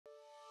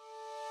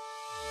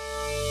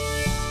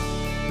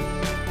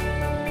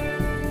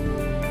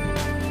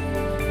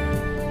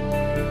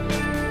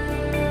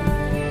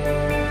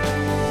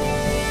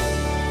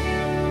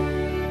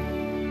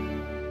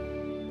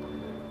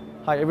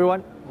Hi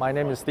everyone, my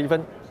name is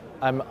Stephen.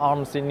 I'm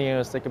ARM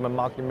Senior Segment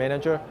Marketing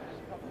Manager.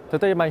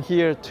 Today I'm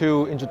here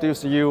to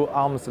introduce you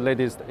ARM's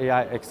latest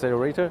AI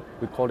accelerator.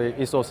 We call it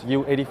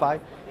Ethos-U85.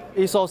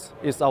 Ethos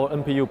is our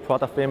NPU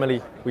product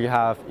family. We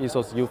have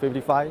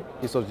Ethos-U55,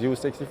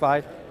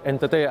 Ethos-U65, and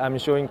today I'm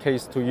showing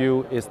case to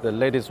you is the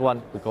latest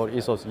one. We call it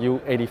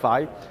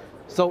Ethos-U85.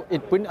 So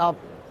it brings up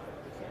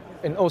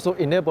and also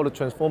enable the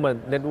transformer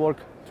network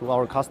to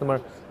our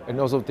customer and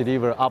also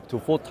deliver up to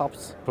 4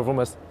 TOPS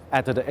performance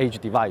at the edge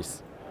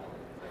device.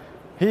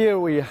 Here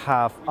we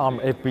have ARM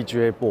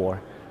FPGA board.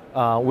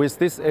 With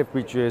this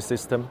FPGA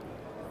system,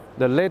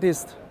 the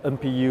latest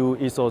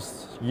NPU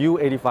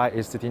Ethos-U85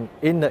 is sitting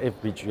in the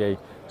FPGA.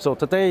 So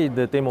today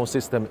the demo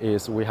system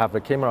is we have a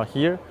camera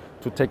here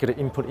to take the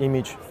input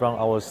image from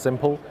our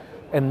sample,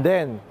 and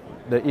then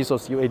the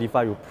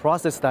Ethos-U85 will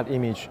process that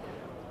image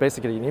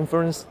basically in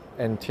inference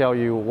and tell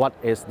you what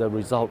is the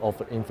result of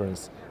the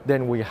inference.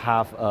 Then we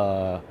have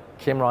a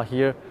camera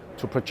here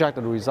to project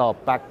the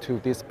result back to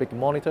this big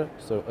monitor.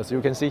 So as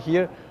you can see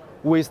here,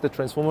 with the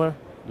transformer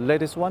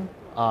latest one,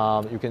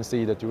 you can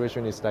see the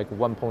duration is like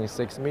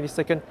 1.6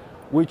 millisecond,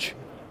 which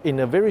in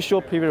a very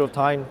short period of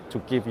time to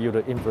give you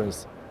the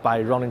inference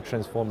by running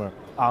transformer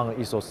on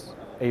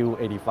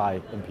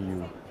Ethos-U85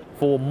 NPU.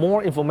 For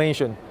more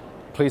information,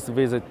 please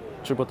visit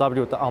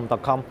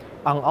www.arm.com.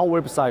 On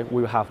our website,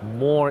 we will have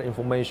more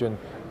information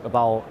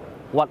about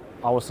what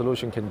our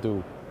solution can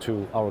do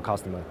to our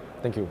customer.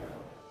 Thank you.